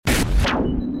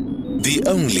The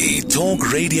only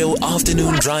talk radio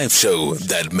afternoon drive show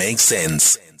that makes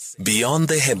sense. Beyond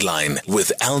the Headline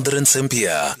with Aldrin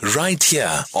Sampear, right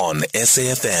here on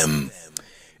SAFM.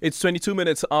 It's 22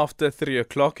 minutes after 3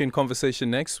 o'clock. In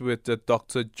conversation next with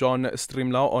Dr. John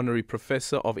Stremlau, Honorary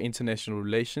Professor of International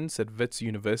Relations at Wits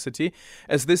University.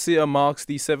 As this year marks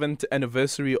the 7th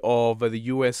anniversary of the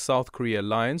US-South Korea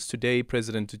alliance, today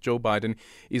President Joe Biden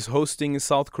is hosting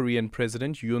South Korean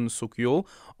President Yoon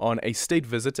on a state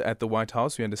visit at the White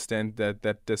House. We understand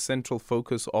that the central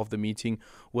focus of the meeting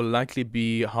will likely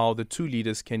be how the two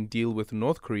leaders can deal with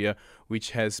North Korea,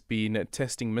 which has been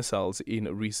testing missiles in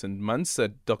recent months.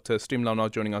 Dr. Stremlau now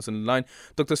joining us on the line.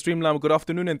 Dr. Stremlau, good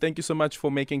afternoon, and thank you so much for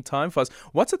making time for us.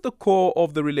 What's at the core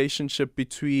of the relationship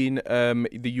between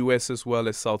the US as well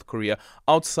as South Korea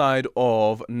outside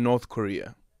of North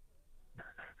Korea?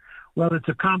 Well, it's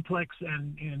a complex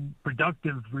and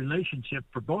productive relationship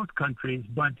for both countries,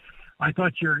 but I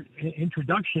thought your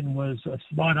introduction was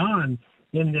spot on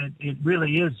in that it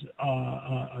really is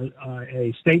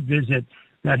a state visit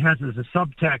that has as a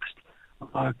subtext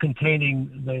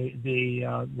containing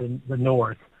the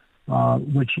North,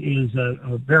 which is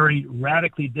a very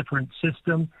radically different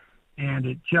system, and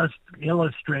it just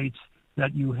illustrates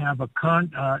that you have a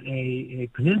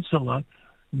peninsula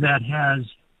that has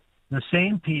the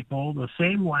same people, the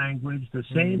same language, the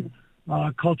same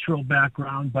cultural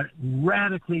background, but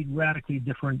radically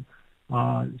different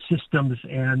systems.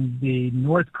 And the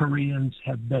North Koreans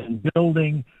have been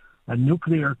building a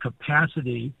nuclear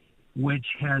capacity which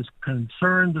has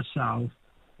concerned the South.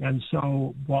 And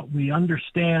so what we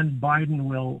understand Biden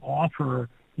will offer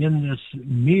in this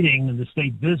meeting, in the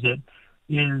state visit,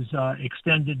 is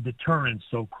extended deterrence,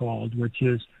 so-called, which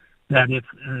is that if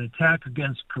an attack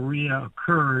against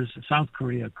South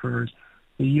Korea occurs,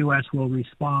 the U.S. will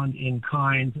respond in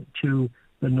kind to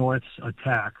the North's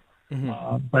attack.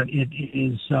 But it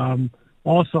is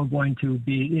also going to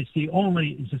be, it's the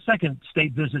second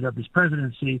state visit of his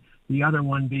presidency, the other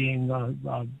one being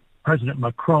President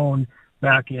Macron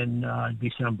back in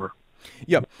December.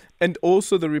 Yeah, and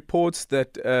also the reports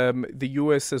that the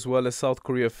U.S. as well as South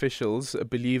Korea officials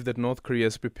believe that North Korea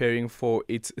is preparing for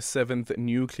its 7th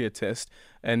nuclear test,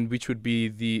 and which would be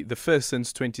the first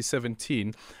since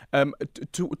 2017.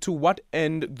 To what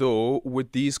end, though,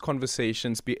 would these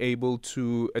conversations be able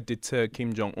to deter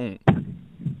Kim Jong-un?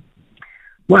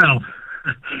 Well,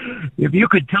 if you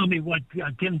could tell me what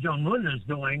Kim Jong-un is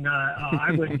doing,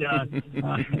 I would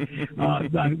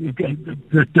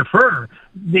defer.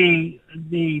 The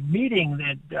meeting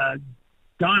that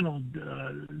Donald,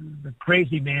 the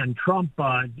crazy man Trump,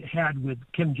 had with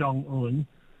Kim Jong-un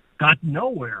got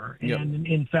nowhere. Yep. And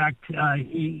in fact,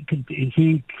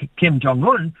 Kim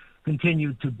Jong-un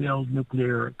continued to build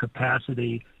nuclear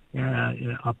capacity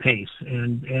apace.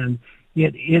 And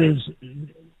it is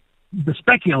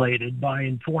speculated by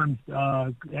informed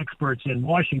experts in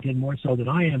Washington, more so than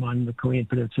I am on the Korean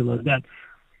Peninsula, that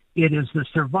it is the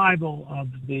survival of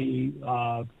the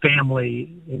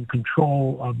family in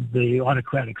control of the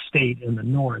autocratic state in the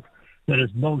North that is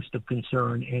most of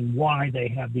concern, and why they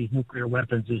have these nuclear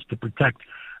weapons is to protect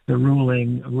the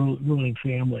ruling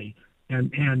family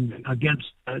and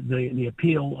against the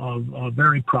appeal of a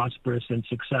very prosperous and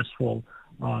successful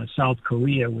South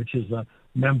Korea, which is a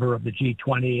member of the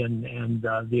G20 and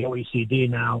the OECD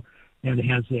now, and it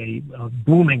has a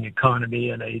booming economy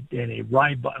and a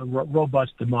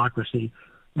robust democracy,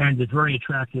 and it's very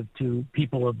attractive to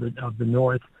people of the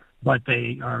North, but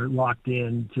they are locked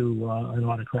into an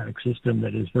autocratic system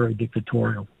that is very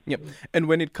dictatorial. Yep. And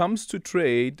when it comes to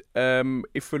trade,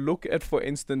 if we look at, for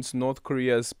instance, North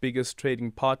Korea's biggest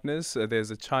trading partners,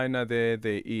 there's China there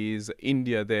is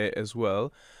India there as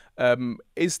well.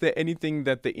 Is there anything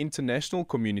that the international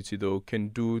community, though, can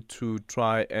do to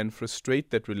try and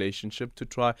frustrate that relationship?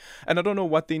 And I don't know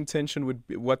what the intention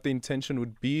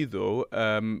would be, though,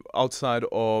 outside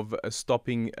of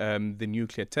stopping the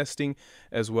nuclear testing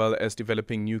as well as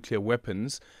developing nuclear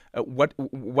weapons.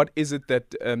 What is it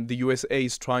that the USA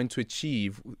is trying to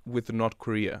achieve with North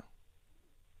Korea?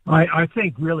 I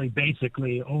think really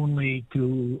basically only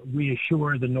to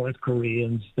reassure the North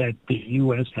Koreans that the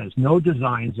U.S. has no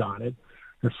designs on it,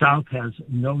 the South has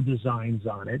no designs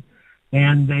on it,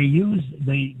 and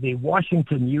the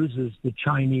Washington uses the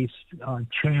Chinese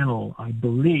channel, I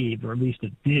believe, or at least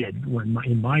it did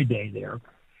in my day there,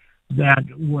 that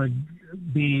would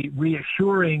be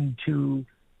reassuring to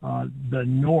the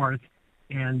North,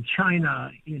 and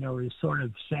China, is sort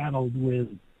of saddled with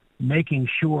making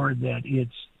sure that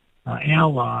its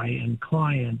ally and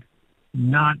client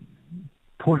not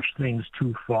push things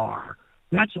too far.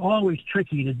 That's always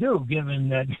tricky to do, given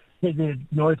that that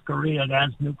North Korea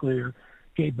has nuclear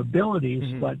capabilities,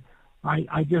 but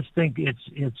I just think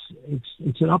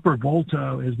it's an upper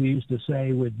volta, as we used to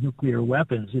say, with nuclear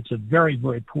weapons. It's a very,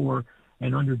 very poor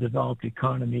and underdeveloped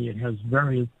economy. It has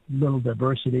very little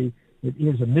diversity. It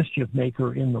is a mischief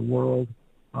maker in the world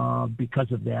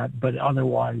because of that, but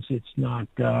otherwise it's not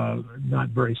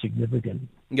very significant.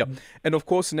 Yeah, and of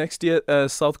course next year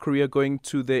South Korea going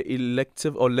to the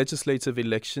elective or legislative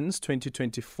elections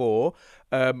 2024.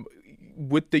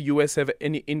 Would the U.S. have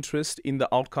any interest in the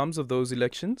outcomes of those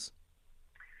elections?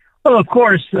 Well, of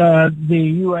course,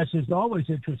 the U.S. is always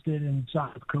interested in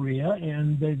South Korea,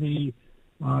 and the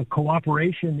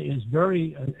cooperation is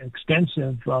very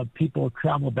extensive. People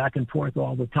travel back and forth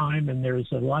all the time, and there's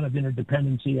a lot of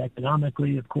interdependency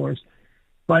economically, of course.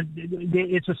 But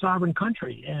it's a sovereign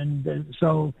country, and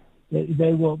so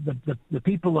they will. The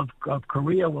people of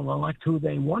Korea will elect who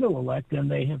they want to elect, and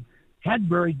they have had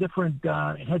very different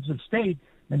heads of state.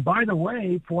 And by the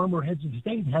way, former heads of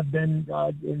state have been,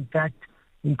 in fact,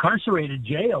 incarcerated,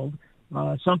 jailed.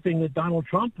 Something that Donald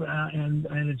Trump and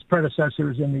its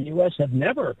predecessors in the U.S. have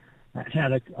never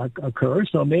had occur.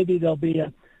 So maybe there'll be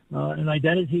an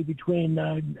identity between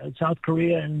South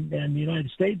Korea and the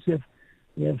United States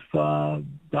if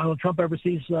Donald Trump ever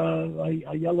sees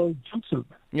a yellow jumpsuit.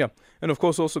 Yeah, and of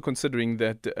course also considering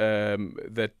that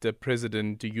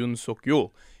President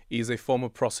Yeol is a former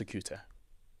prosecutor.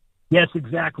 Yes,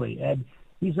 exactly. And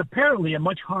he's apparently a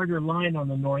much harder line on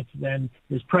the North than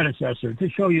his predecessor, to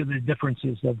show you the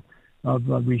differences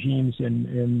of regimes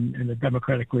in the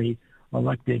democratically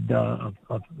elected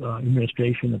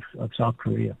administration of South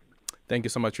Korea. Thank you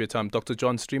so much for your time. Dr.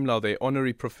 John Stremlau, the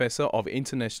Honorary Professor of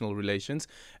International Relations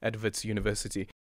at Wits University.